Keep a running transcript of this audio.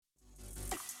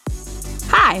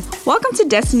Hi, welcome to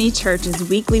Destiny Church's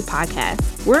weekly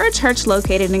podcast. We're a church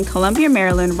located in Columbia,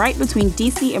 Maryland, right between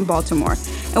DC and Baltimore,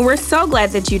 and we're so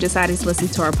glad that you decided to listen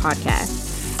to our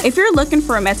podcast. If you're looking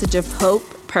for a message of hope,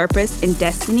 purpose, and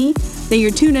destiny, then you're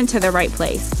tuned into the right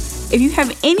place. If you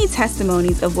have any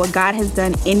testimonies of what God has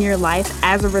done in your life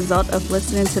as a result of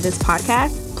listening to this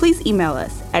podcast, please email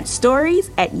us at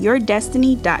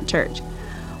stories@yourdestiny.church.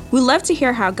 We love to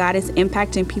hear how God is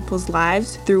impacting people's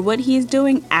lives through what He is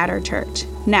doing at our church.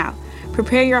 Now,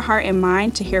 prepare your heart and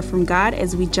mind to hear from God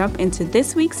as we jump into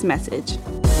this week's message.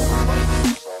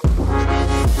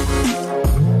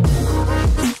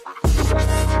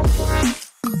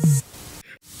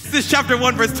 This is chapter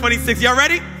 1, verse 26. Y'all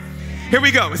ready? Here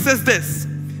we go. It says this.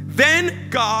 Then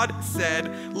God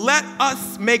said, let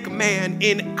us make man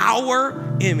in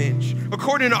our image.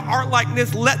 According to our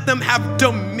likeness, let them have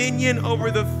dominion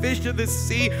over the fish of the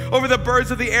sea, over the birds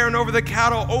of the air, and over the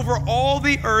cattle, over all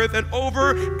the earth, and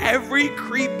over every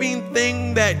creeping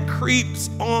thing that creeps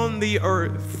on the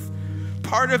earth.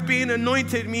 Part of being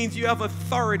anointed means you have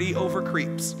authority over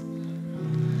creeps.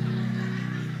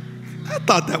 I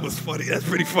thought that was funny. That's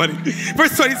pretty funny.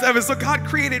 Verse 27, so God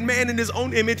created man in His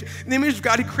own image. In the image of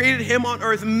God, He created him on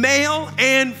earth. Male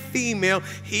and female,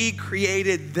 He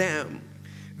created them.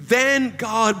 Then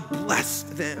God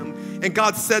blessed them. And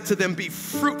God said to them, be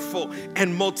fruitful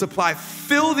and multiply.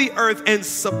 Fill the earth and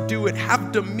subdue it.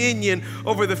 Have dominion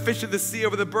over the fish of the sea,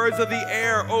 over the birds of the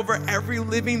air, over every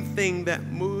living thing that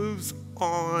moves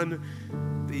on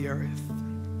the earth.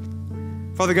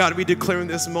 Father God, we declare in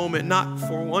this moment, not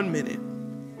for 1 minute,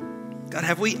 God,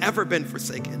 have we ever been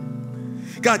forsaken?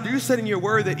 God, you said in your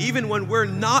word that even when we're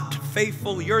not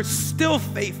faithful, you're still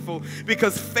faithful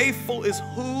because faithful is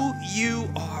who you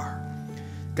are.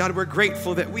 God, we're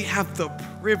grateful that we have the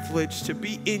privilege to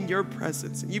be in your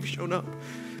presence and you've shown up.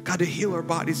 God, to heal our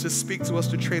bodies, to speak to us,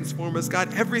 to transform us.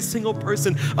 God, every single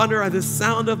person under the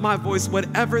sound of my voice,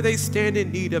 whatever they stand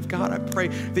in need of, God, I pray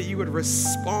that you would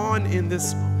respond in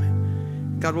this moment.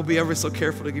 God, will be ever so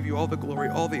careful to give you all the glory,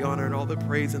 all the honor, and all the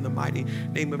praise in the mighty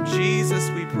name of Jesus,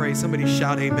 we pray. Somebody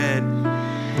shout amen.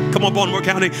 Come on, Baltimore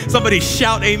County. Somebody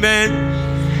shout amen.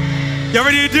 Y'all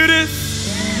ready to do this?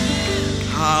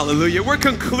 Hallelujah. We're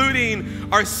concluding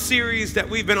our series that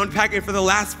we've been unpacking for the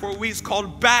last 4 weeks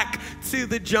called Back to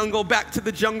the Jungle. Back to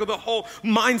the Jungle. The whole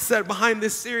mindset behind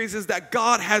this series is that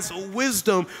God has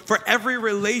wisdom for every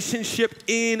relationship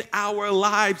in our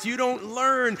lives. You don't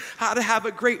learn how to have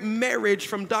a great marriage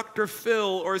from Dr.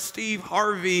 Phil or Steve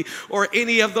Harvey or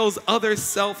any of those other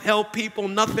self-help people.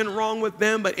 Nothing wrong with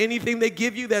them, but anything they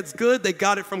give you that's good, they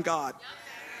got it from God.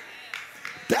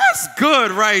 That's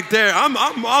good right there.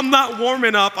 I'm not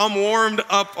warming up. I'm warmed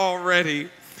up already.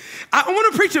 I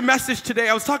want to preach a message today.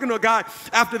 I was talking to a guy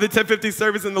after the 10:50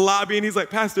 service in the lobby, and he's like,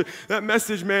 Pastor, that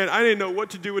message, man, I didn't know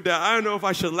what to do with that. I don't know if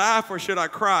I should laugh or should I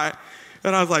cry.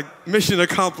 And I was like, mission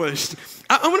accomplished.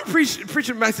 I want to preach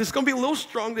a message. It's going to be a little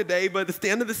strong today, but it's the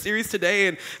end of the series today,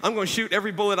 and I'm going to shoot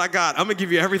every bullet I got. I'm going to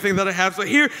give you everything that I have. So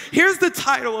here's the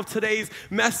title of today's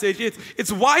message.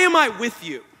 It's Why Am I With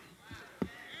You?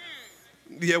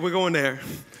 Yeah, we're going there.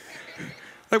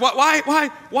 Like,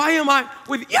 why am I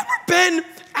with you? You ever been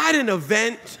at an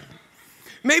event,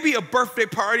 maybe a birthday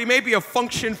party, maybe a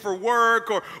function for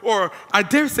work, or I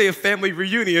dare say a family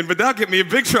reunion, but that'll get me in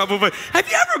big trouble. But have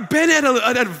you ever been at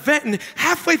an event and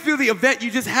halfway through the event, you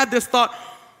just had this thought,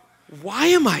 why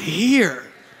am I here?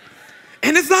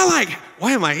 And it's not like,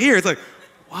 why am I here? It's like,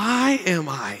 why am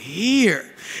I here?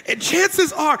 And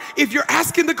chances are, if you're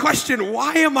asking the question,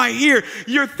 why am I here?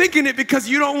 You're thinking it because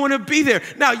you don't want to be there.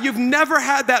 Now, you've never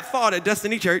had that thought at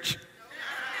Destiny Church.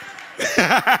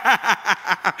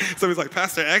 Somebody's like,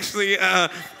 Pastor, actually, no.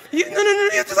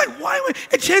 It's just like, why am I?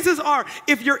 And chances are,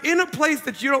 if you're in a place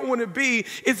that you don't want to be,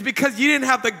 it's because you didn't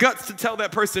have the guts to tell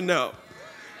that person no.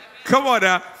 Come on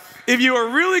now. If you were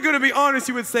really going to be honest,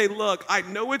 you would say, look, I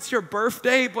know it's your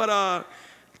birthday, but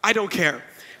I don't care.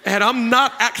 And I'm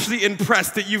not actually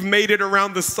impressed that you've made it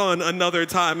around the sun another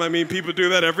time. I mean, people do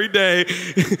that every day.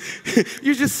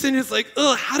 You're just sitting there like,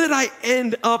 how did I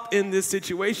end up in this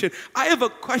situation? I have a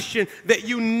question that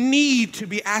you need to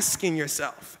be asking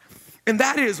yourself. And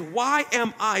that is, why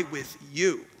am I with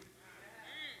you?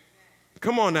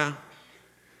 Come on now.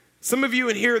 Some of you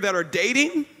in here that are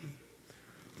dating,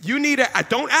 you need to,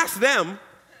 don't ask them.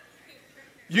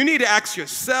 You need to ask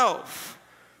yourself,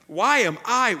 why am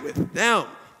I with them?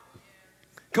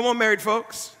 Come on, married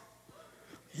folks.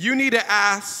 You need to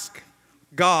ask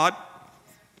God.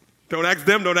 Don't ask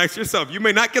them, don't ask yourself. You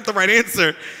may not get the right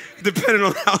answer depending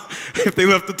on if they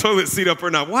left the toilet seat up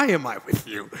or not. Why am I with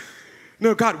you?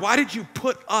 No, God, why did you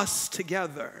put us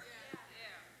together?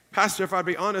 Pastor, if I'd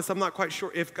be honest, I'm not quite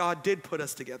sure if God did put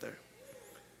us together.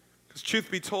 Because truth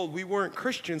be told, we weren't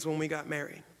Christians when we got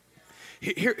married.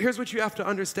 Here's what you have to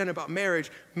understand about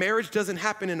marriage. Marriage doesn't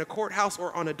happen in a courthouse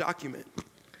or on a document.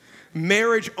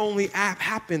 Marriage only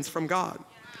happens from God.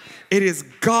 It is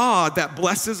God that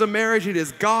blesses a marriage. It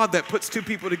is God that puts two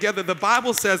people together. The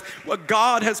Bible says, what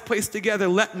God has placed together,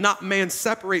 let not man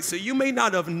separate. So you may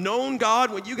not have known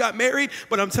God when you got married,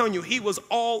 but I'm telling you, he was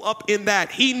all up in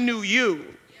that. He knew you,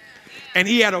 and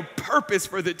he had a purpose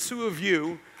for the two of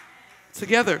you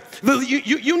together.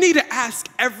 You need to ask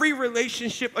every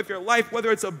relationship of your life,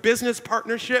 whether it's a business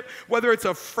partnership, whether it's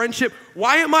a friendship,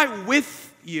 why am I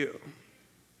with you?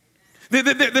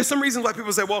 There's some reasons why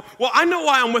people say, well, I know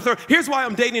why I'm with her. Here's why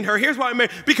I'm dating her. Here's why I'm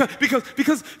married. Because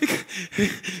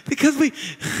we,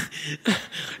 I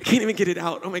can't even get it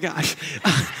out. Oh my gosh.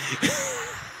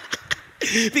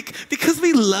 Because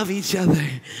we love each other.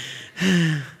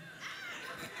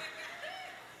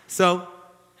 So,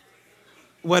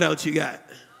 what else you got?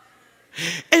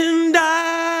 And I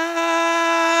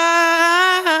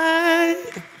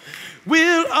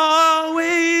will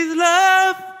always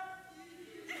love.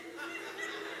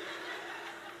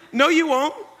 No, you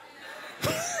won't.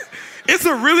 It's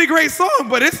a really great song,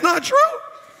 but it's not true.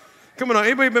 Come on,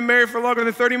 anybody been married for longer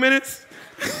than 30 minutes?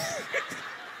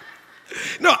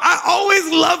 No, I always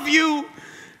love you.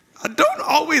 I don't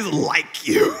always like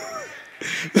you.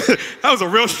 That was a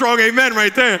real strong amen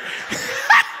right there.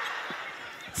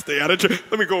 Stay out of church.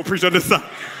 Let me go preach on this side.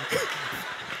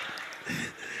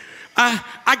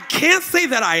 I can't say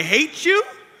that I hate you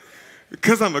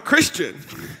because I'm a Christian,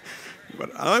 but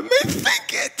I may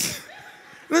think it.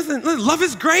 Listen, love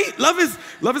is great. Love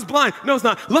is blind. No, it's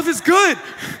not. Love is good.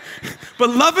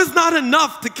 But love is not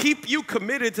enough to keep you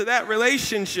committed to that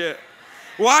relationship.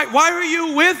 Why are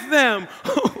you with them?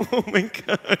 Oh my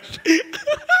gosh.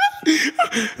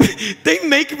 They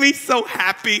make me so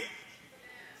happy.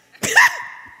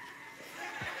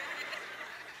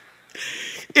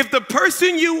 If the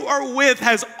person you are with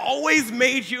has always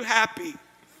made you happy,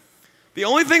 the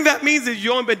only thing that means is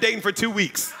you only been dating for 2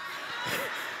 weeks.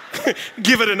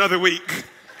 Give it another week.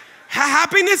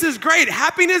 Happiness is great.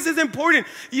 Happiness is important.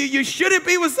 You shouldn't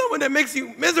be with someone that makes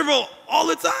you miserable all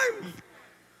the time.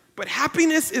 But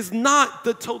happiness is not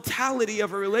the totality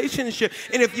of a relationship.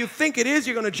 And if you think it is,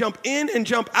 you're going to jump in and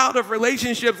jump out of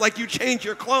relationships like you change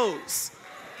your clothes.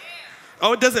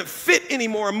 Oh, it doesn't fit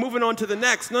anymore. I'm moving on to the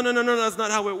next. No, that's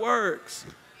not how it works.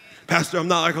 Pastor, I'm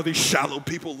not like all these shallow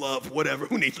people love whatever.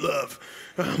 Who needs love?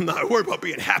 I'm not worried about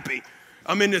being happy.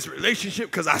 I'm in this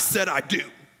relationship because I said I do.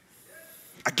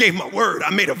 I gave my word. I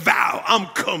made a vow. I'm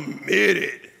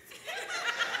committed.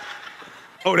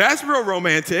 Oh, that's real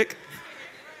romantic.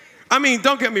 I mean,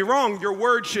 don't get me wrong. Your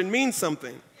word should mean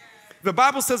something. The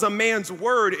Bible says a man's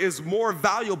word is more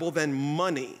valuable than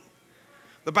money.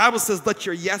 The Bible says, let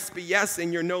your yes be yes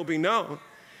and your no be no.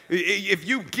 If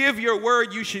you give your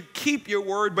word, you should keep your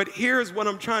word. But here's what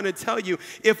I'm trying to tell you.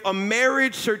 If a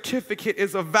marriage certificate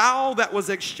is a vow that was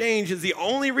exchanged, is the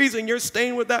only reason you're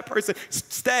staying with that person,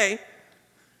 stay.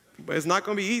 But it's not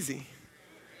going to be easy.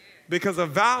 Because a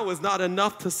vow is not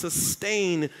enough to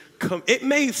sustain. It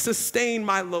may sustain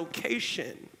my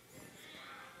location,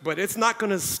 but it's not going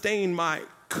to sustain my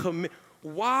commitment.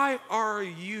 Why are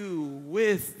you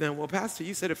with them? Well, Pastor,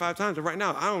 you said it 5 times, but right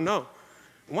now, I don't know.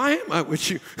 Why am I with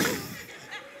you?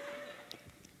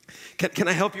 Can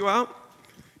I help you out?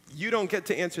 You don't get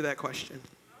to answer that question.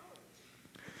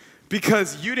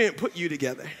 Because you didn't put you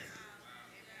together.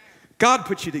 God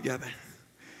put you together.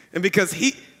 And because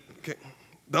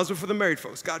those are for the married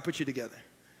folks. God put you together.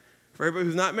 For everybody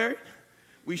who's not married,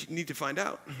 we need to find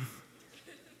out.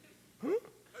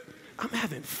 I'm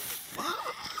having fun.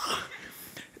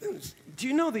 Do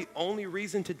you know the only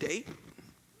reason to date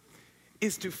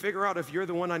is to figure out if you're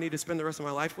the one I need to spend the rest of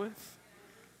my life with?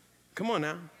 Come on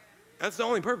now. That's the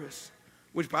only purpose.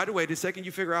 Which, by the way, the second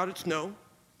you figure out it's no,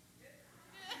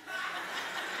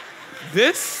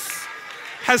 this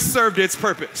has served its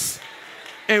purpose.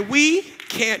 And we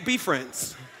can't be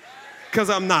friends because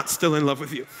I'm not still in love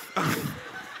with you.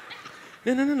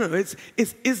 No.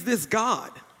 Is this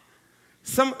God?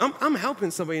 I'm helping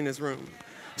somebody in this room.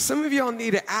 Some of y'all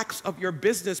need to ask of your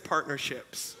business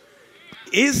partnerships.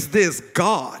 Is this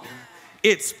God?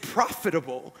 It's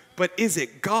profitable, but is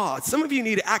it God? Some of you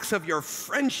need to ask of your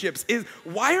friendships.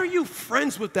 Why are you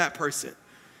friends with that person?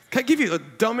 Can I give you a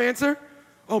dumb answer?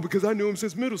 Oh, because I knew him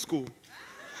since middle school.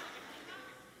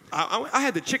 I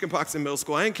had the chicken pox in middle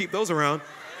school. I didn't keep those around.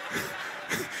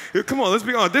 Come on, let's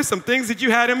be honest. There's some things that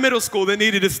you had in middle school that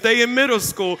needed to stay in middle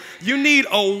school. You need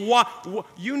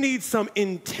some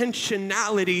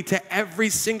intentionality to every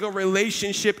single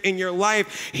relationship in your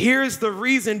life. Here's the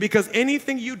reason, because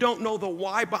anything you don't know the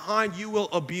why behind, you will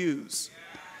abuse.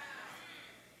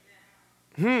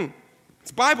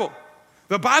 It's Bible.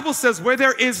 The Bible says where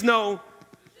there is no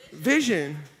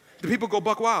vision, the people go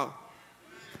buck wild.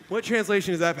 What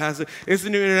translation is that, Pastor? It's the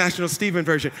New International Stephen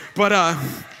version. But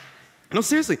no,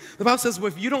 seriously, the Bible says, well,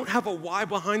 if you don't have a why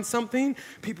behind something,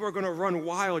 people are going to run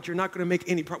wild. You're not going to make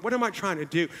any progress. What am I trying to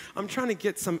do? I'm trying to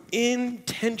get some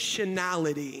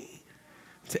intentionality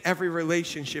to every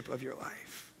relationship of your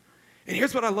life. And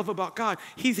here's what I love about God.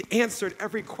 He's answered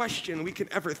every question we could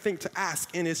ever think to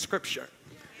ask in his scripture.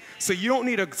 So you don't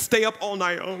need to stay up all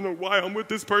night. I don't know why I'm with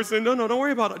this person. No, don't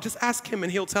worry about it. Just ask him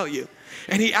and he'll tell you.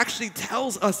 And he actually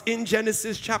tells us in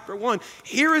Genesis chapter 1,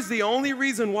 here is the only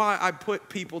reason why I put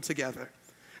people together.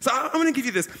 So I'm going to give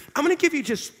you this. I'm going to give you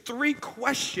just 3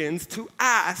 questions to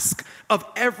ask of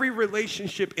every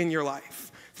relationship in your life.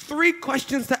 3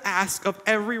 questions to ask of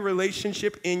every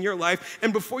relationship in your life.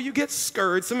 And before you get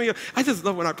scared, some of you, I just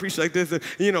love when I preach like this, and,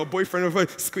 boyfriend or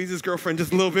squeezes his girlfriend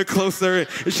just a little bit closer,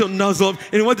 and she'll nuzzle up.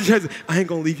 And what the church says, I ain't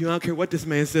going to leave you. I don't care what this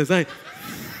man says. You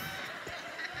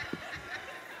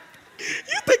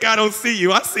think I don't see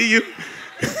you. I see you.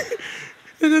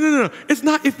 No. It's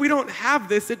not, if we don't have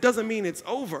this, it doesn't mean it's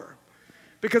over.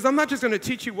 Because I'm not just going to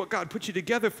teach you what God put you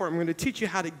together for. I'm going to teach you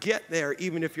how to get there,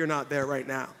 even if you're not there right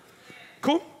now.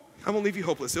 Cool? I won't leave you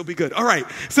hopeless. It'll be good. All right.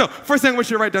 So first thing I want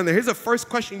you to write down there. Here's the first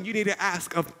question you need to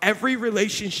ask of every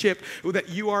relationship that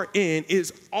you are in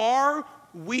is, are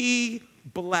we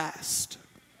blessed?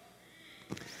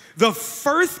 The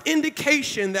first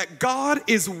indication that God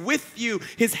is with you,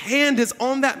 his hand is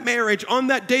on that marriage, on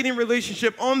that dating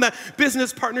relationship, on that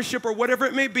business partnership, or whatever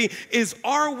it may be, is,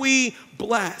 are we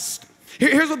blessed?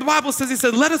 Here's what the Bible says. He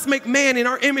said, let us make man in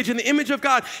our image, in the image of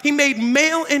God. He made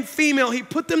male and female. He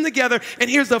put them together. And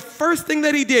here's the first thing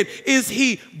that he did is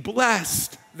he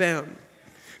blessed them.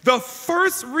 The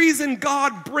first reason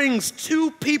God brings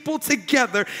 2 people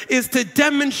together is to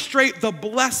demonstrate the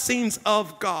blessings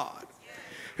of God.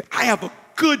 I have a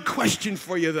good question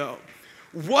for you, though.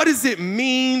 What does it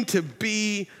mean to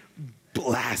be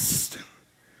blessed?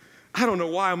 I don't know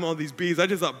why I'm on these B's. I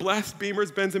just thought blessed,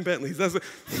 Beamers, Benz, and Bentleys. That's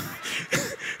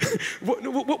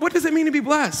what does it mean to be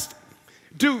blessed?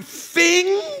 Do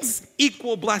things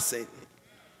equal blessing?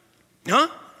 Huh?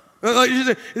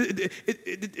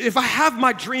 If I have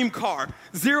my dream car,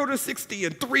 0 to 60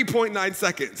 in 3.9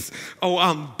 seconds, oh,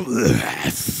 I'm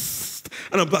blessed.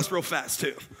 And I'm blessed real fast,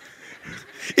 too.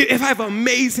 If I have an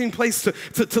amazing place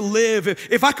to live,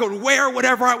 if I could wear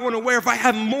whatever I want to wear, if I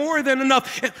have more than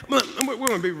enough, we're going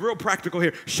to be real practical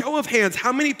here. Show of hands,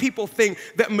 how many people think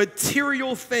that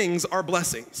material things are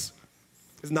blessings?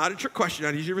 It's not a trick question.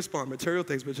 I need you to respond. Material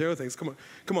things. Come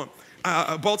on.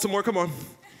 Baltimore, come on.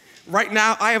 Right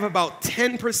now, I have about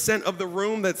 10% of the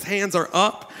room that's hands are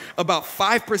up, about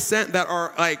 5% that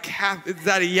are like half. Is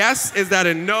that a yes? Is that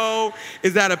a no?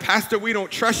 Is that a pastor, we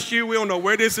don't trust you, we don't know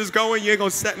where this is going, you ain't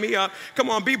gonna set me up? Come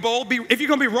on, be bold. If you're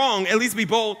gonna be wrong, at least be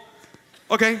bold.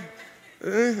 Okay,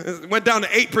 it went down to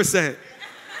 8%.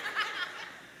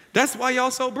 That's why y'all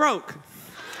so broke.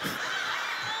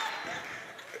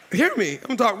 Hear me,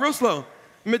 I'm talking real slow.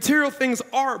 Material things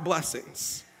are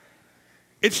blessings.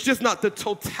 It's just not the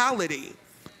totality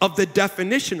of the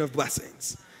definition of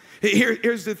blessings.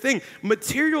 Here's the thing.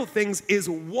 Material things is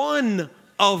one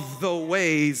of the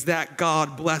ways that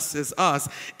God blesses us.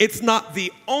 It's not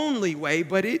the only way,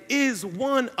 but it is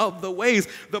one of the ways.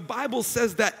 The Bible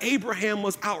says that Abraham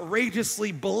was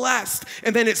outrageously blessed,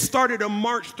 and then it started to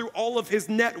march through all of his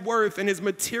net worth and his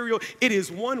material. It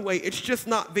is one way. It's just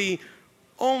not the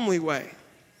only way.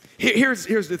 Here's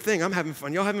the thing. I'm having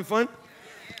fun. Y'all having fun?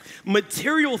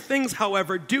 Material things,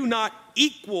 however, do not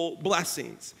equal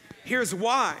blessings. Here's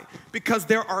why. Because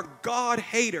there are God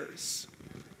haters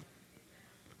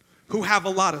who have a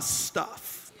lot of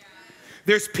stuff.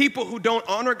 There's people who don't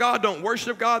honor God, don't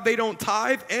worship God, they don't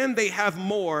tithe, and they have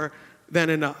more than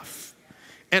enough.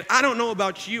 And I don't know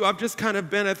about you, I've just kind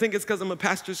of been, I think it's because I'm a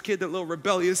pastor's kid, that little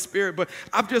rebellious spirit, but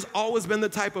I've just always been the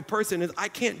type of person is I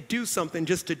can't do something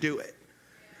just to do it.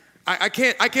 I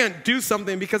can't do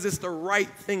something because it's the right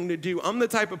thing to do. I'm the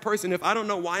type of person, if I don't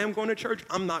know why I'm going to church,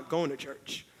 I'm not going to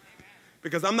church.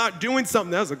 Because I'm not doing something,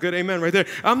 that's a good amen right there.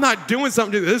 I'm not doing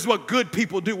something, this is what good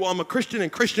people do. Well, I'm a Christian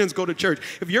and Christians go to church.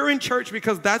 If you're in church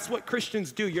because that's what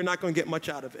Christians do, you're not going to get much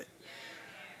out of it.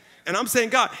 And I'm saying,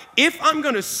 God, if I'm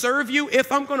going to serve you,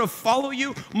 if I'm going to follow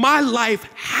you, my life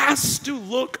has to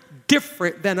look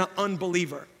different than an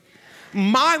unbeliever.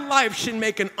 My life should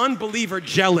make an unbeliever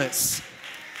jealous.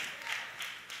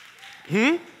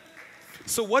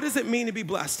 So what does it mean to be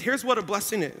blessed? Here's what a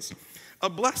blessing is. A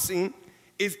blessing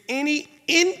is any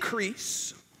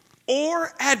increase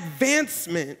or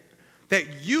advancement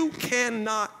that you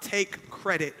cannot take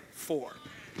credit for.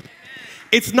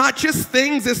 It's not just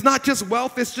things, it's not just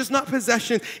wealth, it's just not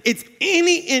possession. It's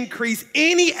any increase,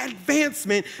 any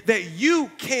advancement that you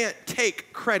can't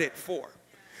take credit for.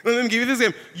 Let me give you this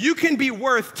example. You can be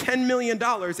worth $10 million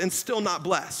and still not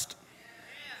blessed.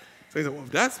 So you say, well,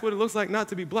 if that's what it looks like not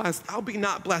to be blessed, I'll be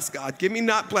not blessed, God. Give me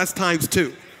not blessed times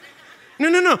 2.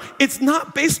 No. It's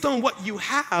not based on what you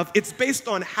have. It's based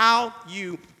on how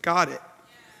you got it.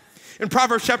 In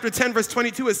Proverbs chapter 10, verse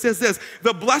 22, it says this: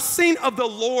 the blessing of the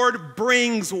Lord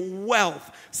brings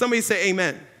wealth. Somebody say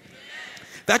amen.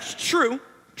 That's true.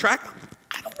 Track.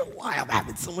 I don't know why I'm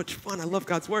having so much fun. I love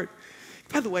God's word.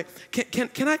 By the way,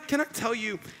 can I tell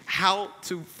you how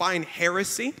to find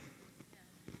heresy?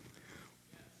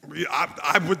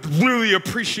 I would really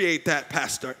appreciate that,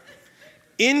 Pastor.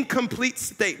 Incomplete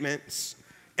statements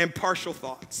and partial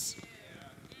thoughts.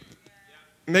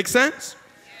 Make sense?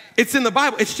 It's in the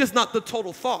Bible. It's just not the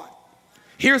total thought.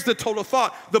 Here's the total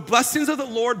thought. The blessings of the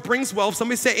Lord brings wealth.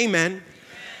 Somebody say amen.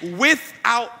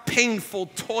 Without painful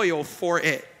toil for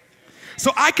it.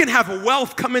 So I can have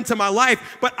wealth come into my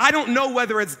life, but I don't know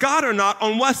whether it's God or not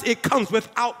unless it comes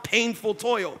without painful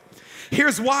toil.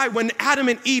 Here's why. When Adam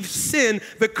and Eve sinned,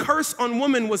 the curse on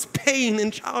woman was pain in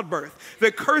childbirth.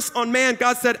 The curse on man,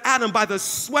 God said, Adam, by the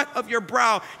sweat of your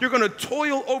brow, you're going to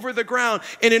toil over the ground.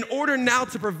 And in order now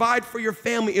to provide for your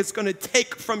family, it's going to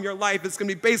take from your life. It's going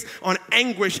to be based on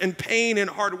anguish and pain and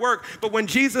hard work. But when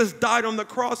Jesus died on the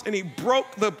cross and he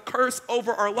broke the curse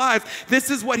over our lives,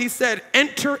 this is what he said: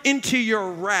 enter into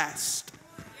your rest.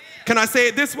 Can I say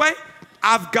it this way?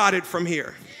 I've got it from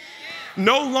here.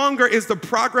 No longer is the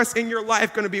progress in your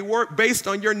life going to be based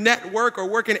on your network or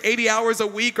working 80 hours a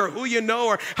week or who you know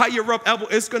or how you rub elbow.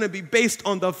 It's going to be based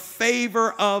on the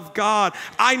favor of God.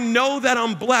 I know that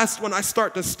I'm blessed when I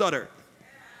start to stutter.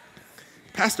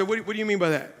 Pastor, what do you mean by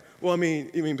that? Well, you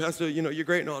mean, Pastor, you're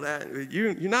great and all that.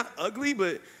 You're not ugly,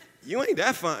 but you ain't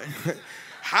that fine.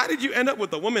 How did you end up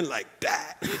with a woman like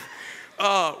that?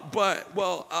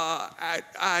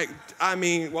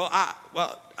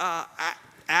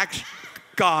 Actually,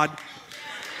 God,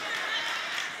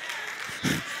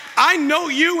 I know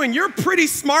you and you're pretty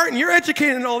smart and you're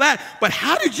educated and all that, but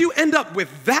how did you end up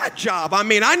with that job?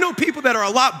 I know people that are a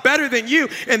lot better than you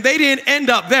and they didn't end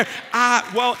up there.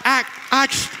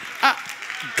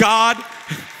 God,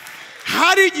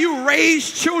 how did you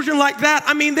raise children like that?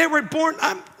 They were born,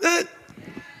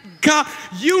 God,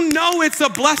 you know it's a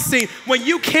blessing when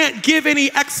you can't give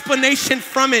any explanation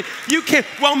from it. You can't,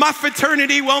 my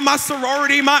fraternity, my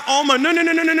sorority, my alma. No.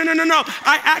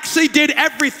 I actually did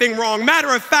everything wrong.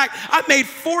 Matter of fact, I made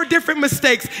 4 different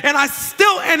mistakes and I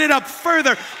still ended up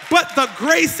further. But the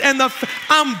grace and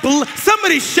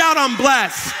somebody shout, I'm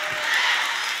blessed.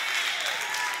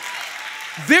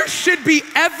 There should be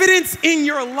evidence in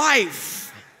your life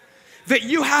that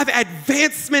you have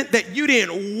advancement that you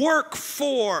didn't work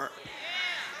for.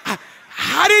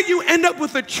 How did you end up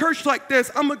with a church like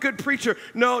this? I'm a good preacher.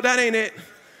 No, that ain't it.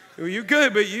 You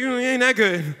good, but you ain't that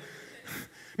good.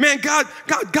 Man, God,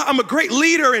 I'm a great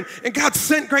leader, and God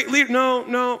sent great leaders. No,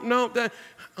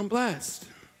 I'm blessed.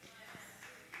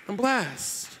 I'm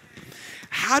blessed.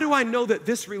 How do I know that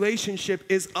this relationship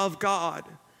is of God?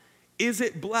 Is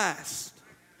it blessed?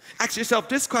 Ask yourself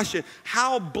this question: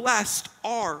 how blessed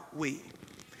are we?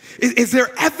 Is there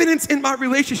evidence in my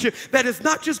relationship that is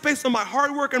not just based on my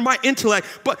hard work and my intellect,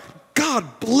 but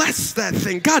God blessed that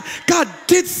thing. God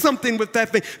did something with that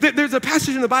thing. There's a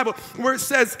passage in the Bible where it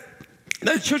says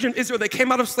that the children of Israel, they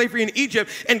came out of slavery in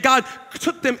Egypt, and God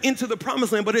took them into the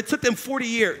promised land, but it took them 40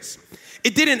 years.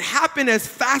 It didn't happen as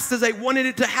fast as they wanted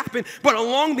it to happen, but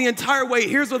along the entire way,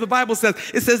 here's what the Bible says.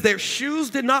 It says their shoes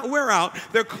did not wear out,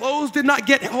 their clothes did not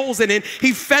get holes in it.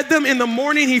 He fed them in the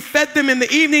morning, he fed them in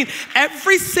the evening.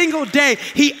 Every single day,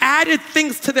 he added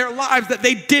things to their lives that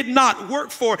they did not work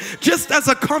for, just as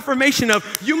a confirmation of,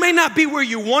 you may not be where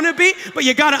you want to be, but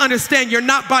you got to understand you're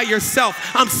not by yourself.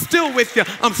 I'm still with you.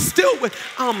 I'm still with,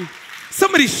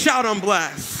 somebody shout, I'm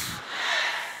blessed.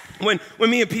 When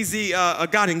me and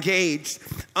PZ got engaged,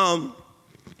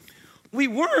 we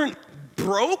weren't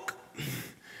broke,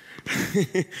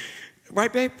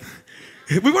 right, babe?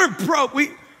 We weren't broke.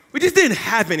 We We just didn't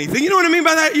have anything. You know what I mean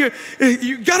by that?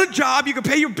 You got a job, you can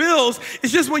pay your bills.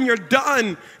 It's just when you're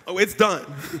done, oh, it's done.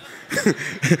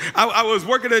 I was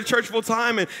working at a church full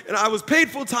time, and I was paid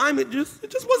full time. It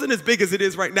just wasn't as big as it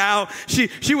is right now.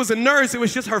 She was a nurse. It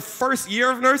was just her first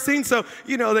year of nursing. So,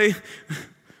 we weren't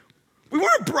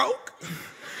broke.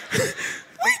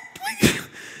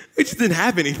 We just didn't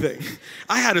have anything.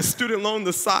 I had a student loan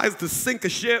the size to sink a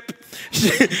ship.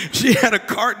 She had a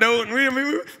car note, and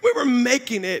we were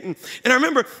making it. And I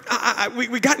remember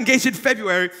we got engaged in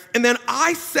February, and then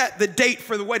I set the date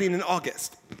for the wedding in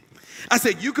August. I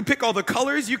said, you could pick all the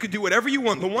colors, you could do whatever you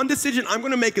want. The one decision I'm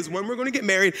going to make is when we're going to get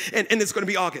married, and it's going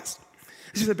to be August.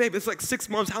 She said, babe, it's like 6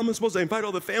 months. How am I supposed to invite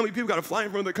all the family? People got to fly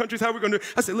in from other countries. How are we going to do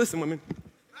it? I said, listen, women.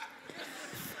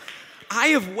 I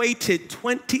have waited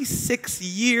 26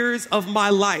 years of my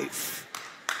life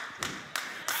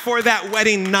for that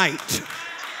wedding night.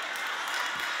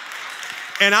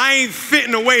 And I ain't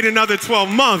fitting to wait another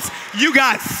 12 months. You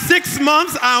got 6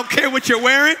 months. I don't care what you're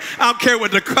wearing. I don't care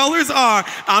what the colors are.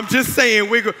 I'm just saying,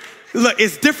 look,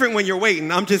 it's different when you're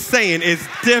waiting. I'm just saying, it's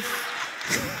different.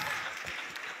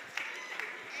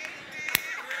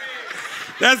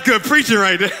 That's good preaching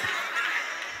right there.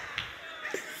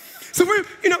 So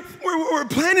we're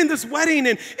planning this wedding,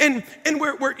 and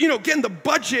we're getting the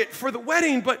budget for the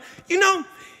wedding, but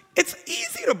it's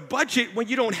easy to budget when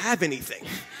you don't have anything.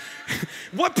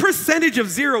 What percentage of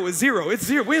zero is zero? It's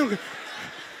zero.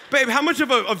 Babe, how much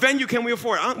of a venue can we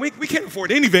afford? We can't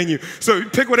afford any venue, so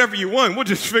pick whatever you want. We'll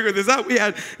just figure this out. We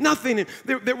had nothing. And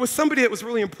there was somebody that was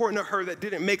really important to her that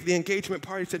didn't make the engagement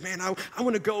party. Said, man, I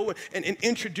want to go and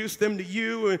introduce them to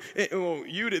you, and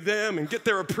you to them, and get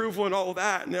their approval and all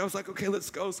that. And I was like, okay, let's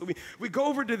go. So we go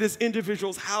over to this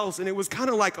individual's house, and it was kind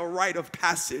of like a rite of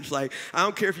passage. Like, I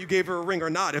don't care if you gave her a ring or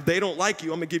not. If they don't like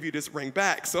you, I'm going to give you this ring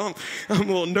back. So I'm a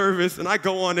little nervous, and I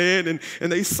go on in,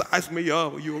 and they size me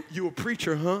up. You a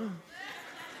preacher, huh?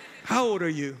 How old are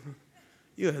you?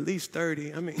 You're at least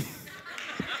 30.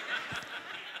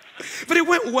 But it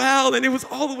went well, and it was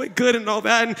all the way good and all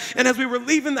that. And as we were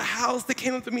leaving the house, they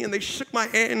came up to me, and they shook my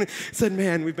hand and said,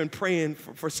 man, we've been praying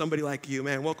for somebody like you,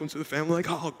 man. Welcome to the family. Like,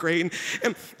 oh, great.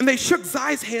 And they shook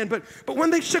Zai's hand, but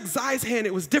when they shook Zai's hand,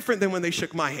 it was different than when they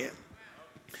shook my hand.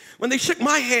 When they shook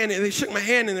my hand,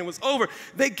 and it was over,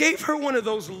 they gave her one of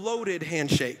those loaded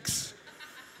handshakes.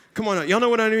 Come on, y'all know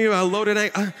what I mean by loaded?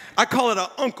 I call it an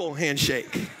uncle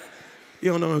handshake. You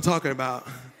don't know what I'm talking about.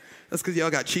 That's because y'all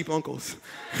got cheap uncles.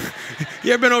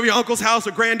 You ever been over your uncle's house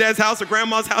or granddad's house or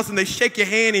grandma's house, and they shake your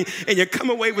hand, and you come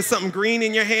away with something green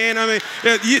in your hand? They're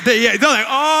like,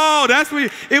 oh, that's what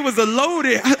it was, a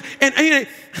loaded. And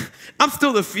I'm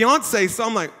still the fiance, so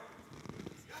I'm like,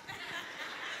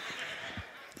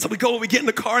 so we get in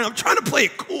the car, and I'm trying to play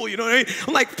it cool, you know what I mean?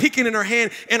 I'm like peeking in her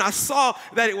hand, and I saw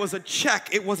that it was a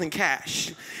check. It wasn't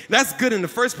cash. That's good in the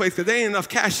first place, because there ain't enough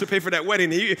cash to pay for that wedding.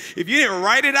 If you didn't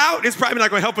write it out, it's probably not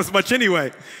going to help us much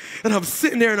anyway. And I'm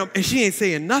sitting there, and she ain't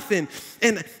saying nothing.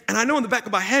 And I know in the back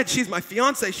of my head, she's my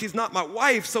fiance. She's not my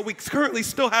wife. So we currently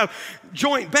still have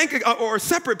joint bank or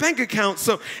separate bank accounts.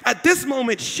 So at this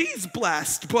moment, she's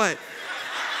blessed, but...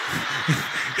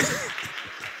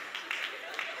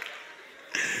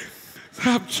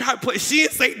 I'm trying to play. She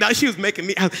didn't say nothing. She was making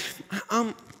me.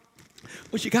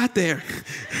 What you got there?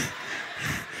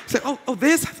 I said, oh,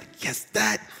 this? I was like, yes,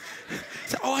 that. I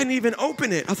said, oh, I didn't even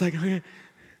open it. I was like, okay.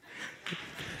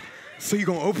 So you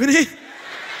gonna open it?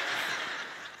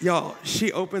 Y'all,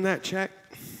 she opened that check.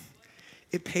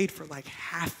 It paid for like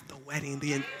half the wedding.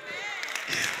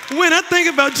 When I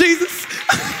think about Jesus,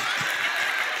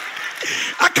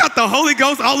 I got the Holy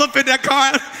Ghost all up in that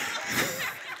car.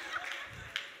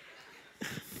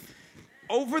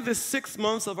 Over the 6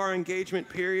 months of our engagement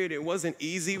period, it wasn't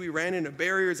easy. We ran into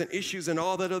barriers and issues and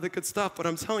all that other good stuff. But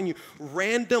I'm telling you,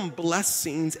 random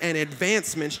blessings and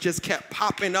advancements just kept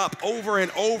popping up over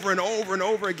and over and over and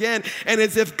over again. And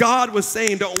as if God was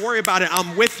saying, don't worry about it.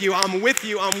 I'm with you. I'm with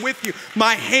you. I'm with you.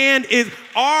 My hand is,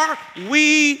 are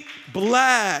we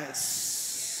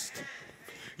blessed?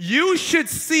 You should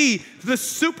see the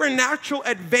supernatural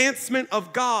advancement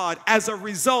of God as a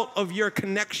result of your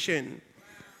connection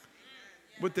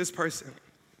with this person.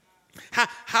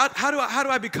 How do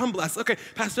I become blessed? Okay,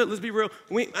 Pastor, let's be real.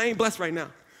 I ain't blessed right now.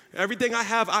 Everything I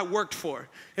have, I worked for,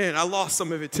 and I lost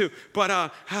some of it too. But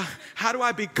how do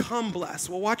I become blessed?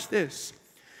 Well, watch this.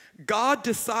 God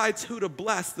decides who to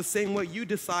bless the same way you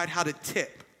decide how to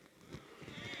tip.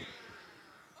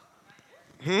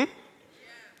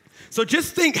 So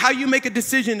just think how you make a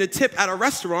decision to tip at a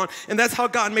restaurant, and that's how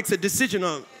God makes a decision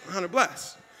on how to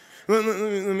bless.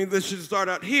 Let's just start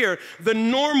out here. The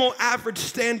normal average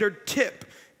standard tip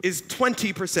is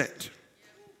 20%.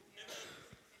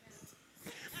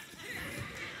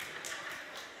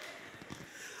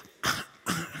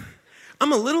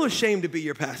 I'm a little ashamed to be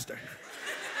your pastor.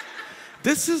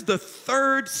 This is the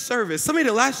third service. Somebody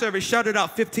at the last service shouted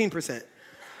out 15%.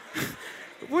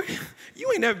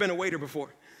 You ain't never been a waiter before.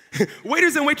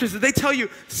 Waiters and waitresses, they tell you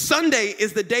Sunday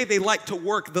is the day they like to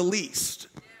work the least.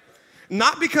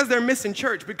 Not because they're missing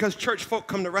church, because church folk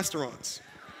come to restaurants.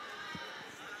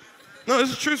 No,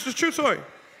 this is a true story.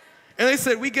 And they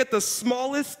said, we get the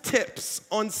smallest tips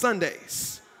on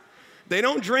Sundays. They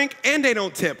don't drink and they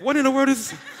don't tip. What in the world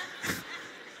is...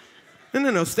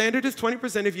 No. Standard is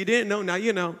 20%. If you didn't know, now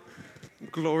you know.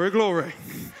 Glory, glory.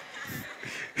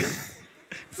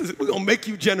 We're going to make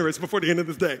you generous before the end of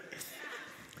this day.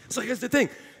 So here's the thing.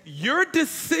 Your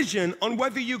decision on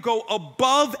whether you go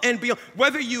above and beyond,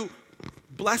 whether you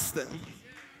bless them,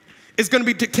 is going to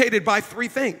be dictated by three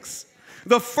things.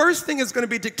 The first thing it's going to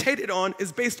be dictated on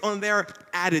is based on their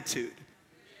attitude.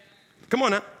 Come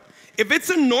on now. If it's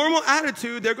a normal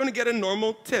attitude, they're going to get a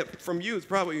normal tip. From you, it's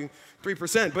probably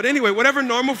 3%. But anyway, whatever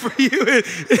normal for you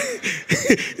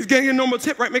is getting a normal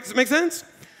tip, right? Make sense?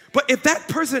 But if that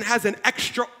person has an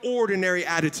extraordinary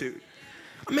attitude,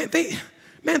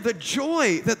 the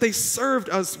joy that they served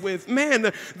us with,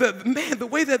 the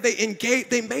way that they engaged,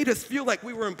 they made us feel like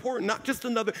we were important, not just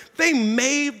another. They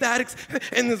made that,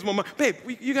 and this moment, babe,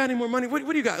 you got any more money? What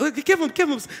do you got? Look, give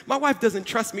them. My wife doesn't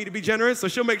trust me to be generous, so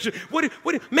she'll make sure.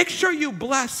 Make sure you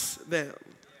bless them.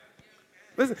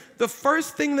 Listen, the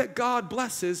first thing that God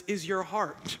blesses is your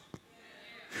heart.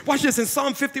 Watch this, in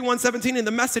Psalm 51:17, in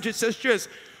the Message, it says just,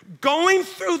 going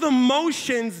through the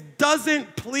motions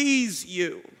doesn't please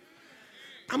you.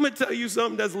 I'm going to tell you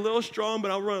something that's a little strong,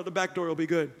 but I'll run out the back door. It'll be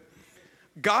good.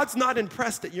 God's not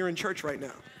impressed that you're in church right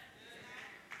now.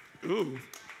 Ooh.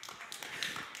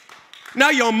 Now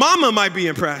your mama might be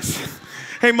impressed.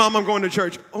 Hey, mom, I'm going to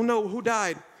church. Oh, no, who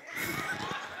died?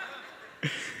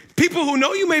 People who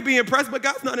know you may be impressed, but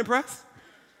God's not impressed.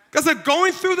 God said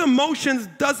going through the motions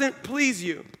doesn't please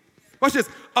you. Watch this.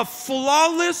 A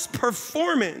flawless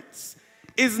performance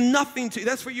is nothing to you.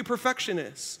 That's for you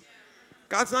perfectionists.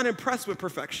 God's not impressed with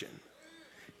perfection.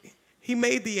 He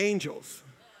made the angels.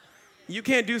 You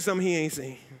can't do something he ain't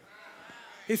seen.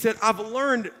 He said, I've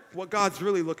learned what God's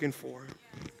really looking for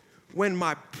when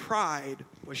my pride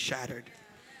was shattered.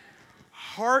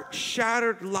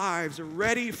 Heart-shattered lives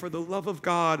ready for the love of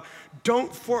God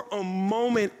don't for a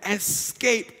moment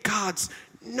escape God's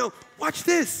no. Watch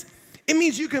this. It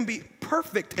means you can be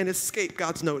perfect and escape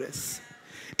God's notice.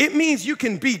 It means you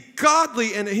can be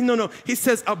godly and he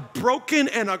says a broken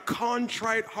and a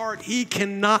contrite heart he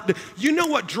cannot. You know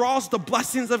what draws the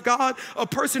blessings of God? A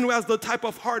person who has the type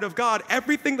of heart of God.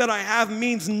 Everything that I have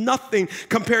means nothing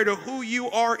compared to who you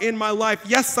are in my life.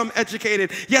 Yes, I'm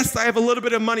educated. Yes, I have a little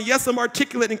bit of money. Yes, I'm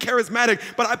articulate and charismatic,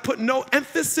 but I put no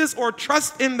emphasis or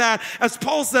trust in that. As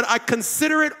Paul said, I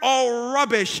consider it all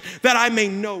rubbish that I may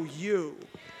know you.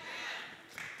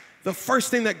 The first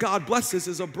thing that God blesses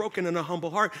is a broken and a humble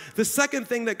heart. The second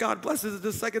thing that God blesses is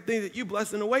the second thing that you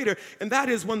bless in a waiter, and that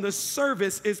is when the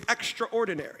service is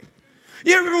extraordinary.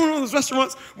 You ever been in one of those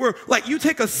restaurants where, like, you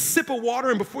take a sip of water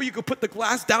and before you could put the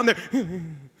glass down there,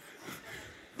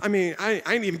 I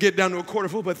didn't even get down to a quarter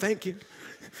full, but thank you.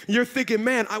 You're thinking,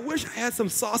 man, I wish I had some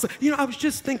sauce. I was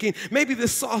just thinking, maybe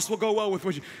this sauce will go well with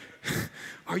what you...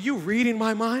 Are you reading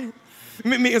my mind?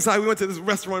 Me and Sai, we went to this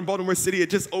restaurant in Baltimore City. It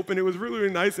just opened. It was really,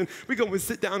 really nice. And we go and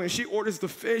sit down, and she orders the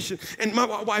fish. And my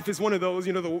wife is one of those,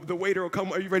 the waiter will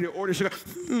come, are you ready to order? She'll go,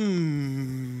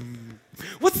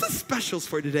 what's the specials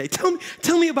for today?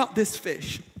 Tell me about this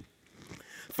fish.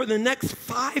 For the next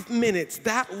 5 minutes,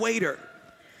 that waiter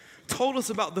told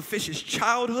us about the fish's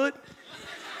childhood,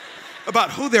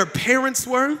 about who their parents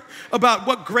were, about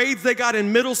what grades they got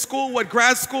in middle school, what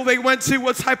grad school they went to,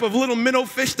 what type of little minnow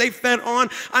fish they fed on.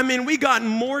 We got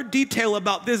more detail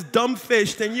about this dumb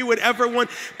fish than you would ever want.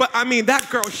 But that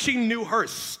girl, she knew her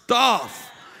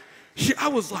stuff. I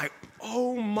was like,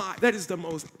 oh my, that is the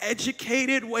most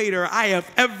educated waiter I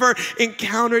have ever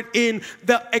encountered.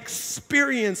 The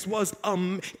experience was,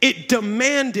 it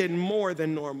demanded more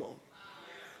than normal.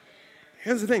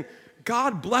 Here's the thing.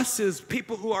 God blesses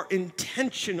people who are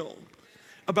intentional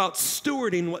about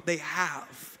stewarding what they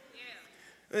have.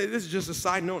 Yeah. This is just a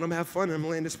side note, and I'm going to have fun, and I'm going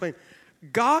to land this plane.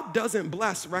 God doesn't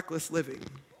bless reckless living.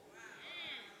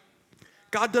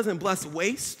 God doesn't bless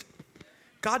waste.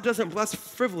 God doesn't bless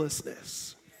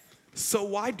frivolousness. So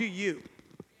why do you?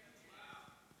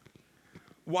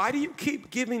 Why do you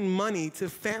keep giving money to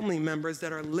family members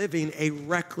that are living a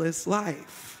reckless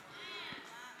life?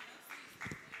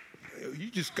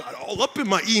 You just got all up in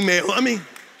my email.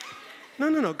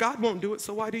 No. God won't do it,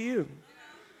 so why do you?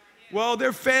 Well,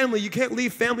 they're family. You can't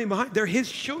leave family behind. They're his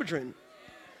children.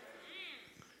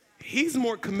 He's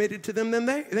more committed to them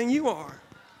than you are.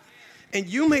 And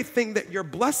you may think that you're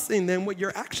blessing them. What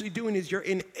you're actually doing is you're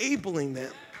enabling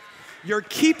them. You're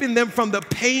keeping them from the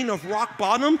pain of rock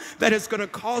bottom that is going to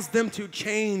cause them to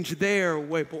change their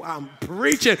way. Boy, I'm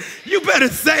preaching. You better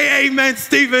say amen,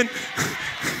 Stephen.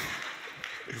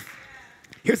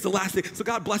 Here's the last thing. So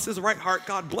God blesses right heart.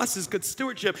 God blesses good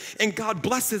stewardship. And God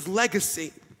blesses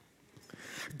legacy.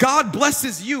 God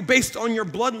blesses you based on your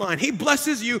bloodline. He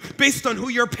blesses you based on who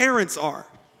your parents are.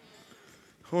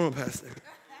 Hold on, Pastor.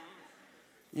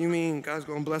 You mean God's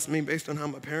going to bless me based on how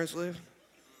my parents live?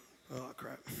 Oh,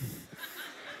 crap.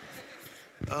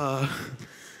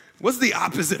 What's the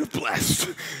opposite of blessed?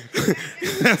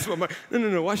 That's what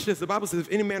No, watch this. The Bible says,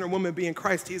 if any man or woman be in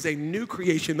Christ, he is a new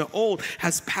creation. The old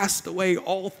has passed away.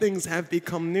 All things have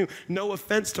become new. No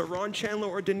offense to Ron Chandler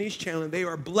or Denise Chandler. They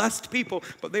are blessed people,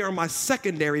 but they are my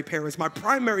secondary parents. My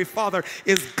primary father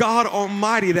is God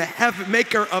Almighty, the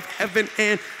maker of heaven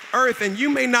and earth. And you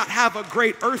may not have a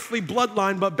great earthly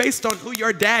bloodline, but based on who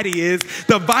your daddy is,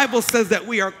 the Bible says that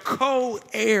we are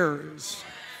co-heirs.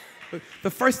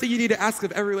 The first thing you need to ask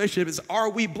of every relationship is, are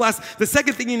we blessed? The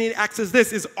second thing you need to ask is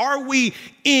this, is, are we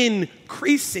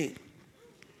increasing?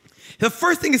 The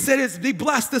first thing it said is be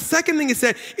blessed. The second thing it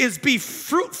said is be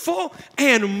fruitful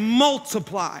and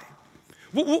multiply.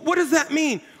 What does that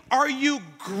mean? Are you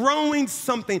growing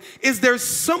something? Is there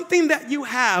something that you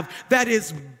have that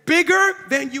is bigger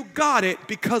than you got it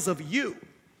because of you?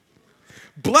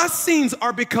 Blessings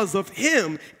are because of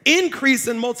him. Increase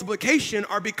and multiplication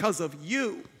are because of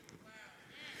you.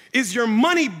 Is your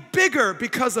money bigger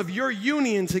because of your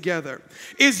union together?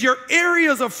 Is your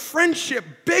areas of friendship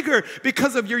bigger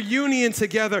because of your union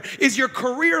together? Is your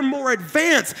career more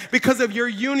advanced because of your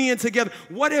union together?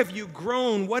 What have you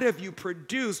grown? What have you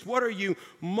produced? What are you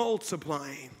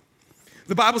multiplying?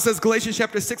 The Bible says, Galatians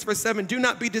chapter 6, verse 7, do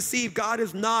not be deceived. God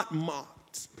is not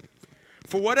mocked.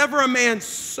 For whatever a man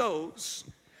sows,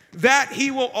 that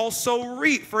he will also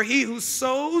reap. For he who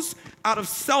sows out of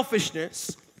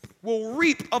selfishness will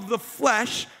reap of the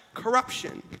flesh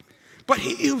corruption. But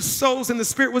he who sows in the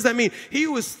Spirit, what does that mean? He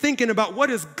who is thinking about what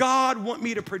does God want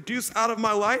me to produce out of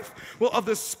my life, will of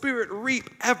the Spirit reap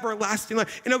everlasting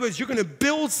life. In other words, you're going to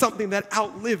build something that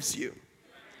outlives you.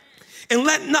 And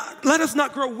let us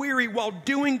not grow weary while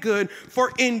doing good,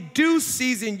 for in due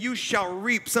season you shall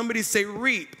reap. Somebody say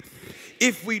reap.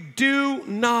 If we do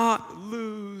not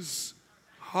lose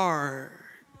heart.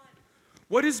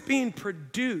 What is being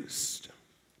produced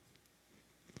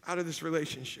out of this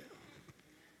relationship?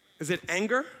 Is it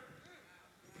anger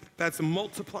that's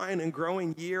multiplying and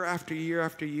growing year after year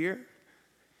after year?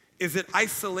 Is it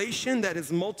isolation that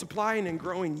is multiplying and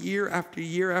growing year after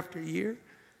year after year?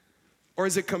 Or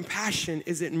is it compassion?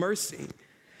 Is it mercy?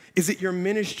 Is it your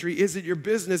ministry? Is it your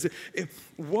business?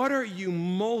 What are you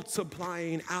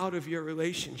multiplying out of your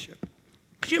relationship?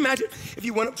 Could you imagine if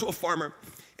you went up to a farmer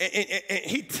and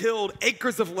he tilled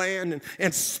acres of land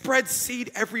and spread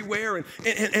seed everywhere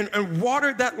and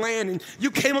watered that land, and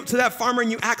you came up to that farmer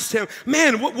and you asked him,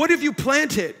 man, what have you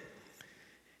planted?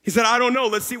 He said, I don't know.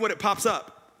 Let's see what it pops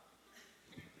up.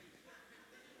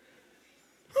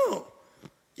 Oh,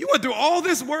 you went through all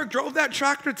this work, drove that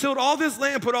tractor, tilled all this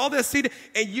land, put all this seed,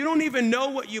 and you don't even know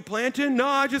what you planted? No,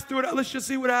 I just threw it out. Let's just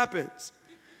see what happens.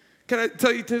 Can I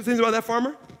tell you two things about that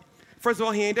farmer? First of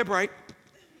all, he ain't that bright.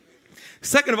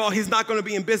 Second of all, he's not going to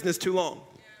be in business too long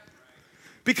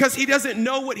because he doesn't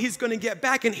know what he's going to get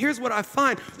back. And here's what I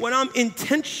find. When I'm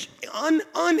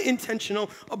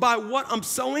unintentional about what I'm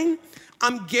sowing,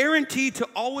 I'm guaranteed to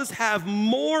always have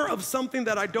more of something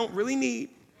that I don't really need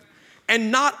and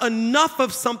not enough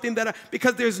of something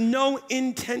because there's no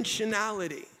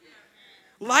intentionality.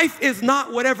 Life is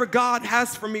not whatever God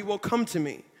has for me will come to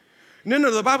me.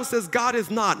 No, the Bible says God is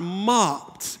not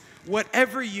mocked.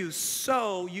 Whatever you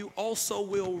sow, you also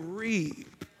will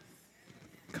reap.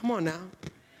 Come on now.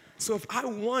 So if I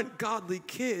want godly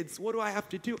kids, what do I have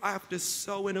to do? I have to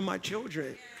sow into my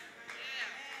children.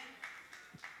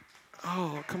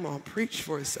 Oh, come on, preach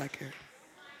for a second.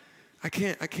 I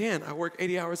can't. I work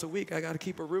 80 hours a week. I got to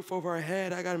keep a roof over our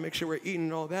head. I got to make sure we're eating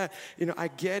and all that. I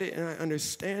get it and I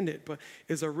understand it, but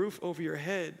is a roof over your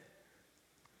head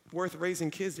worth raising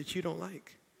kids that you don't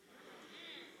like?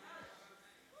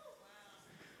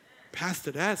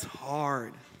 Pastor, that's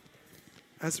hard.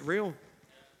 That's real.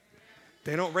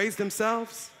 They don't raise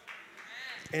themselves.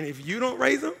 And if you don't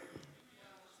raise them,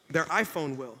 their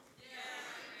iPhone will.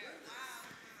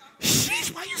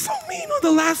 Sheesh, why are you so mean on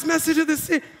the last message of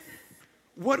this?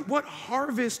 What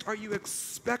harvest are you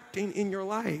expecting in your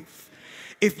life?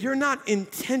 If you're not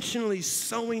intentionally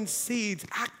sowing seeds,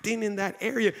 acting in that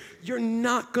area, you're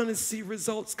not going to see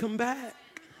results come back.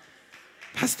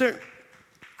 Pastor,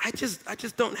 I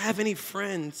just don't have any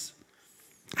friends.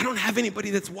 I don't have anybody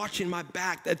that's watching my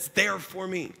back, that's there for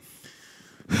me.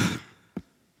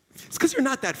 It's because you're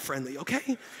not that friendly,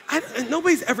 okay?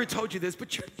 Nobody's ever told you this,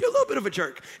 but you're a little bit of a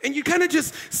jerk. And you kind of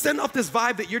just send off this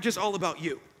vibe that you're just all about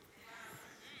you.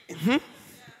 Mm-hmm.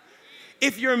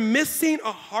 If you're missing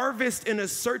a harvest in a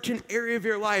certain area of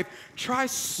your life, try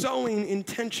sowing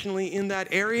intentionally in that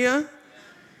area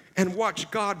and watch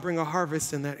God bring a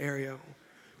harvest in that area.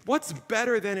 What's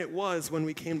better than it was when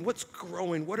we came? What's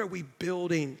growing? What are we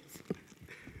building?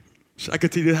 Should I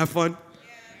continue to have fun?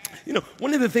 You know,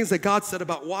 one of the things that God said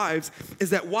about wives is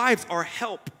that wives are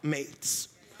helpmates.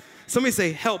 Somebody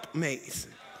say helpmates.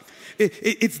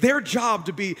 It's their job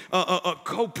to be a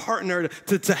co-partner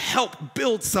to help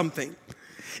build something.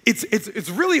 It's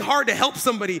really hard to help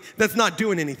somebody that's not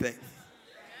doing anything.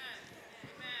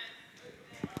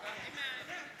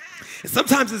 And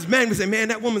sometimes as men, we say, man,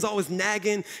 that woman's always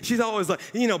nagging. She's always like,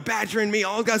 badgering me.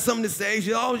 Always got something to say.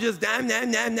 She's always just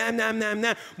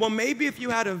nah. Well, maybe if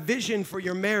you had a vision for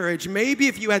your marriage, maybe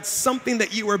if you had something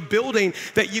that you were building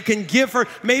that you can give her,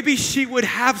 maybe she would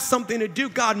have something to do.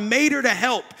 God made her to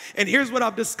help. And here's what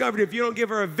I've discovered. If you don't give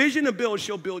her a vision to build,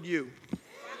 she'll build you.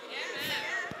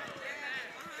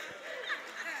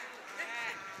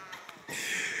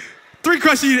 Three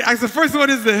questions you need to ask. The first one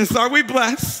is this: are we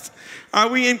blessed? Are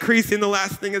we increasing? The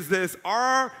last thing is this: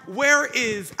 where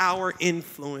is our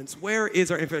influence? Where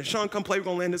is our influence? Sean, come play. We're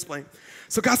going to land this plane.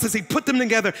 So God says he put them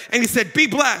together and he said, be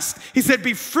blessed. He said,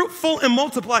 be fruitful and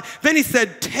multiply. Then he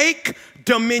said, take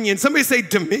dominion. Somebody say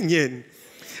dominion.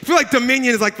 I feel like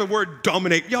dominion is like the word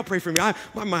dominate. Y'all pray for me.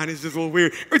 My mind is just a little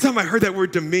weird. Every time I heard that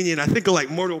word dominion, I think of like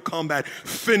Mortal Kombat.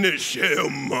 Finish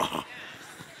him.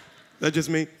 That's just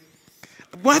me.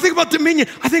 When I think about dominion,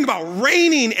 I think about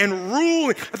reigning and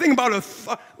ruling. I think about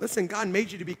listen, God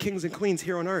made you to be kings and queens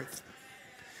here on earth.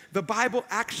 The Bible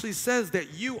actually says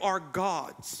that you are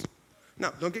God's.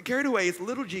 Now, don't get carried away. It's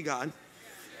little g God.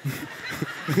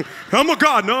 I'm a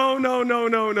God. No.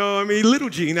 I mean, little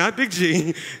g, not big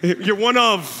G. You're one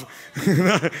of.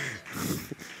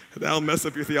 That'll mess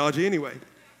up your theology anyway.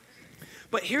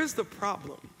 But here's the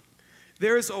problem.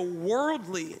 There is a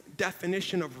worldly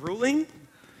definition of ruling,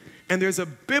 and there's a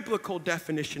biblical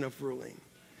definition of ruling.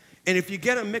 And if you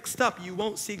get them mixed up, you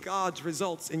won't see God's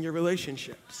results in your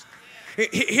relationships.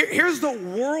 Here's the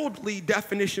worldly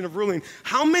definition of ruling.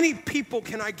 How many people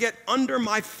can I get under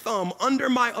my thumb, under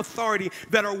my authority,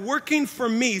 that are working for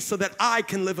me so that I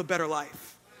can live a better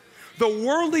life? The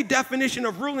worldly definition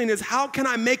of ruling is how can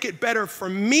I make it better for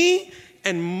me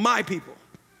and my people?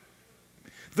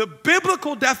 The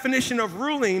biblical definition of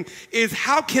ruling is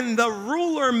how can the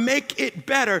ruler make it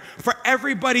better for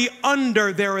everybody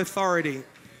under their authority?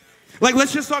 Like,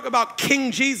 let's just talk about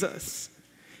King Jesus.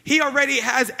 He already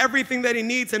has everything that he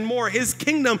needs and more. His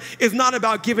kingdom is not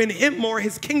about giving him more.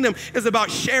 His kingdom is about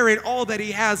sharing all that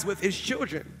he has with his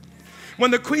children.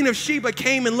 When the Queen of Sheba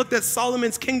came and looked at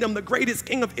Solomon's kingdom, the greatest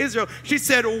king of Israel, she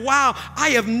said, wow, I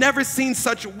have never seen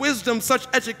such wisdom, such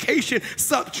education,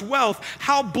 such wealth.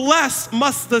 How blessed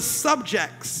must the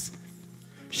subjects.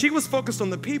 She was focused on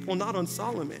the people, not on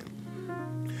Solomon.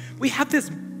 We have this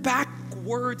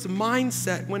backwards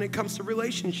mindset when it comes to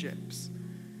relationships.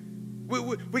 I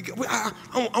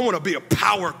want to be a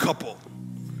power couple.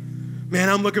 Man,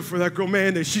 I'm looking for that girl,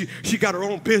 man, that she got her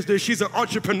own business. She's an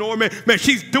entrepreneur, man. Man,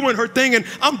 she's doing her thing, and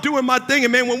I'm doing my thing.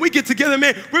 And, man, when we get together,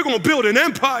 man, we're going to build an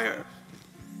empire.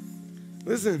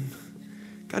 Listen,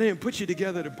 God didn't put you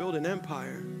together to build an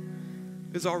empire.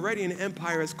 There's already an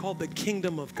empire. It's called the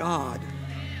kingdom of God.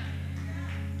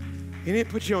 He didn't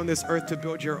put you on this earth to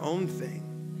build your own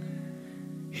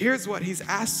thing. Here's what he's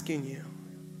asking you.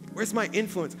 Where's my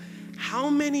influence? How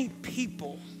many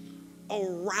people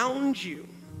around you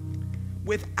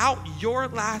without your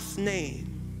last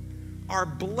name are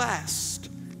blessed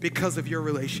because of your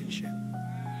relationship?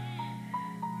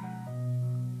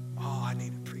 Oh, I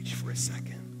need to preach for a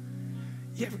second.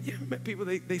 You ever met people,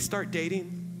 they start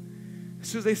dating? As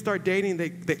soon as they start dating,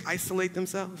 they isolate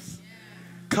themselves,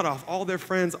 cut off all their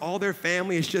friends, all their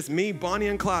family. It's just me, Bonnie,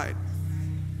 and Clyde.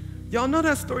 Y'all know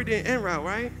that story didn't end right,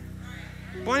 right?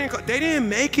 Bonnie and Clyde, they didn't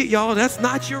make it, y'all. That's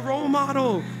not your role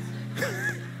model.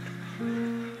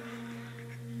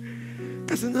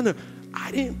 I said, no,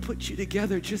 I didn't put you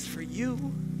together just for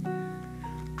you.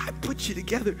 I put you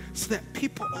together so that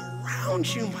people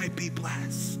around you might be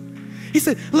blessed. He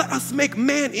said, let us make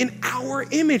man in our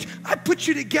image. I put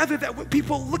you together that when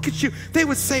people look at you, they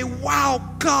would say,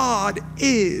 wow, God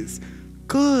is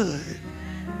good.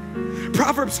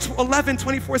 Proverbs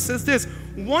 11:24 says this: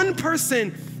 one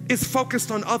person is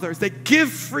focused on others. They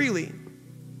give freely,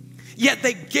 yet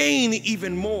they gain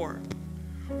even more,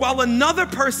 while another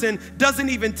person doesn't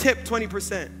even tip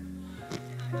 20%.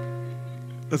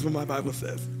 That's what my Bible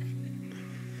says.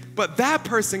 But that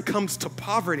person comes to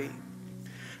poverty.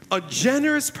 A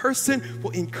generous person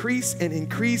will increase and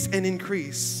increase and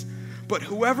increase, but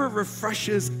whoever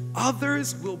refreshes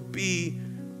others will be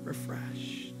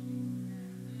refreshed.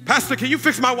 Pastor, can you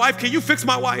fix my wife? Can you fix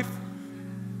my wife?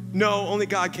 No, only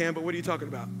God can, but what are you talking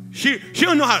about? She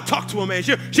don't know how to talk to a man.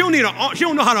 She don't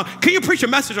know how to, can you preach a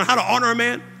message on how to honor a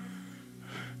man?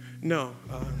 No,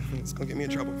 it's gonna get me in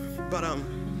trouble. But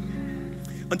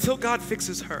until God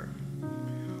fixes her,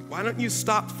 why don't you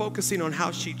stop focusing on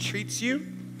how she treats you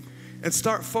and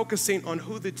start focusing on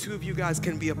who the two of you guys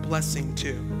can be a blessing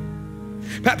to?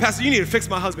 Pastor, you need to fix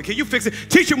my husband. Can you fix it?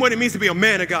 Teach him what it means to be a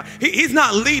man of God. He's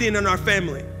not leading in our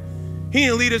family. He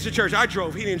didn't lead us to church. I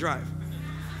drove, he didn't drive.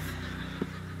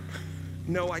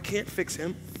 No, I can't fix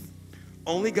him.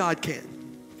 Only God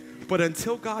can. But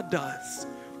until God does,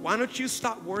 why don't you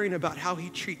stop worrying about how he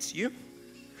treats you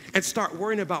and start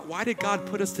worrying about why did God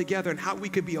put us together and how we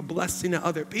could be a blessing to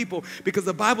other people? Because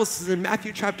the Bible says in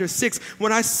Matthew chapter 6,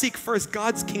 when I seek first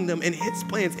God's kingdom and his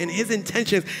plans and his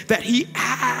intentions, that he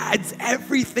adds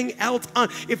everything else on.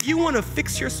 If you want to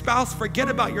fix your spouse, forget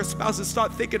about your spouse and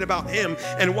start thinking about him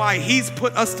and why he's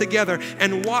put us together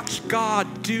and watch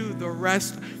God do the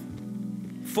rest.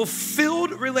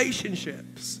 Fulfilled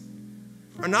relationships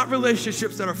are not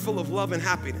relationships that are full of love and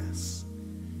happiness.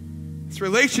 It's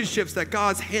relationships that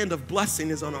God's hand of blessing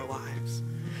is on our lives.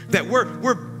 That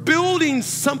we're building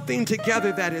something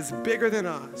together that is bigger than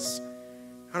us.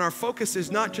 And our focus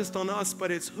is not just on us,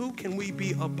 but it's who can we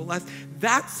be a blessing.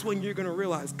 That's when you're going to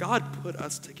realize God put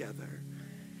us together.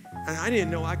 And I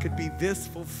didn't know I could be this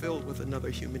fulfilled with another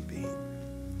human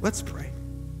being. Let's pray.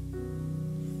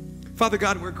 Father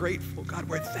God, we're grateful. God,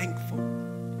 we're thankful.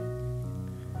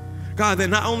 God, that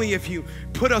not only have you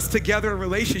put us together in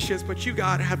relationships, but you,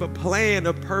 God, have a plan,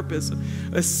 a purpose,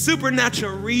 a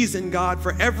supernatural reason, God,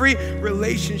 for every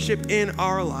relationship in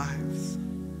our lives.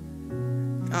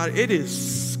 God, it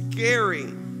is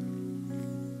scary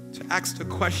to ask the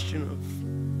question of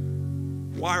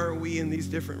why are we in these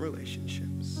different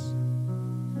relationships?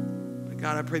 But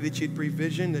God, I pray that you'd bring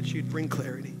vision, that you'd bring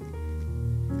clarity.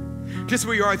 Just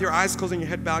where you are with your eyes closed and your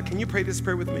head bowed, can you pray this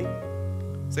prayer with me?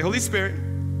 Say, Holy Spirit,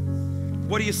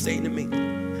 what are you saying to me?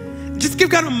 Just give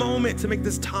God a moment to make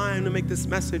this time, to make this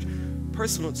message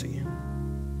personal to you.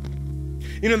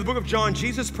 You know, in the book of John,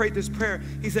 Jesus prayed this prayer.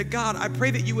 He said, God, I pray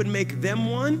that you would make them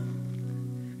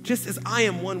one, just as I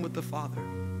am one with the Father.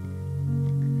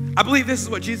 I believe this is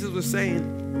what Jesus was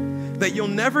saying, that you'll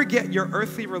never get your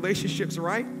earthly relationships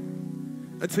right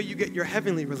until you get your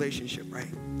heavenly relationship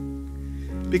right.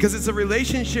 Because it's a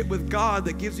relationship with God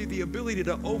that gives you the ability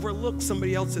to overlook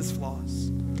somebody else's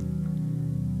flaws.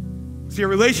 It's your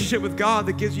relationship with God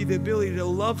that gives you the ability to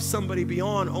love somebody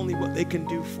beyond only what they can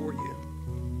do for you.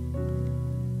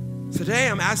 Today,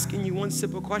 I'm asking you one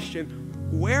simple question.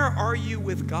 Where are you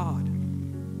with God?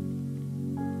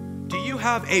 Do you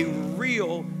have a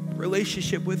real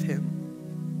relationship with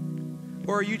him?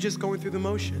 Or are you just going through the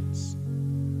motions?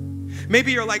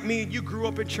 Maybe you're like me and you grew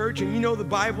up in church and you know the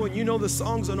Bible and you know the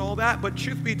songs and all that, but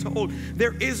truth be told,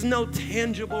 there is no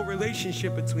tangible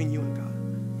relationship between you and God.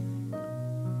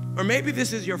 Or maybe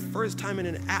this is your first time in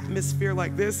an atmosphere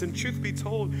like this, and truth be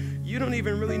told, you don't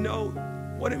even really know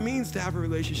what it means to have a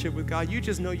relationship with God. You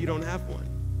just know you don't have one.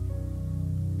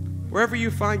 Wherever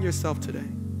you find yourself today,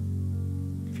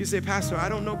 if you say, Pastor, I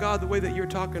don't know God the way that you're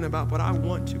talking about, but I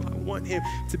want to. I want him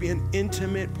to be an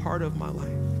intimate part of my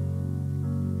life.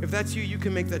 If that's you, you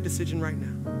can make that decision right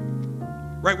now.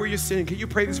 Right where you're sitting, can you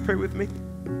pray this prayer with me?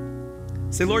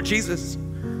 Say, Lord Jesus,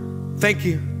 thank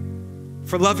you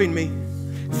for loving me.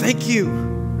 Thank you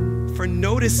for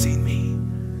noticing me.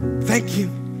 Thank you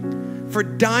for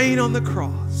dying on the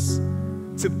cross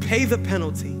to pay the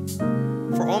penalty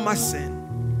for all my sin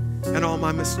and all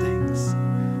my mistakes.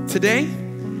 Today,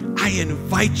 I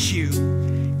invite you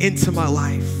into my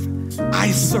life.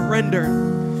 I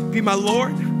surrender. Be my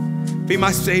Lord. Be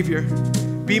my Savior,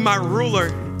 be my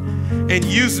ruler, and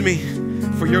use me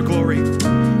for your glory.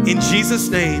 In Jesus'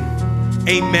 name,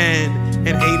 amen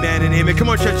and amen and amen. Come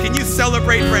on, church, can you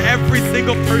celebrate for every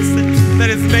single person that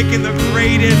is making the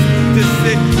greatest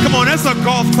decision? Come on, that's a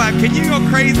golf clap. Can you go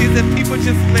crazy as if people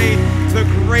just made the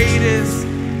greatest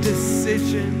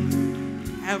decision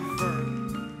ever?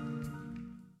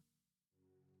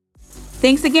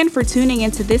 Thanks again for tuning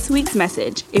into this week's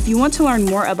message. If you want to learn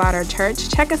more about our church,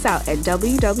 check us out at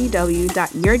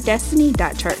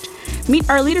www.yourdestiny.church. Meet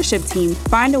our leadership team,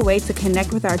 find a way to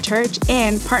connect with our church,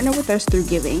 and partner with us through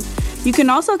giving. You can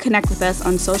also connect with us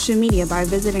on social media by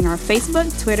visiting our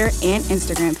Facebook, Twitter, and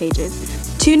Instagram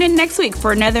pages. Tune in next week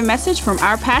for another message from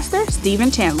our pastor,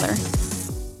 Stephen Chandler.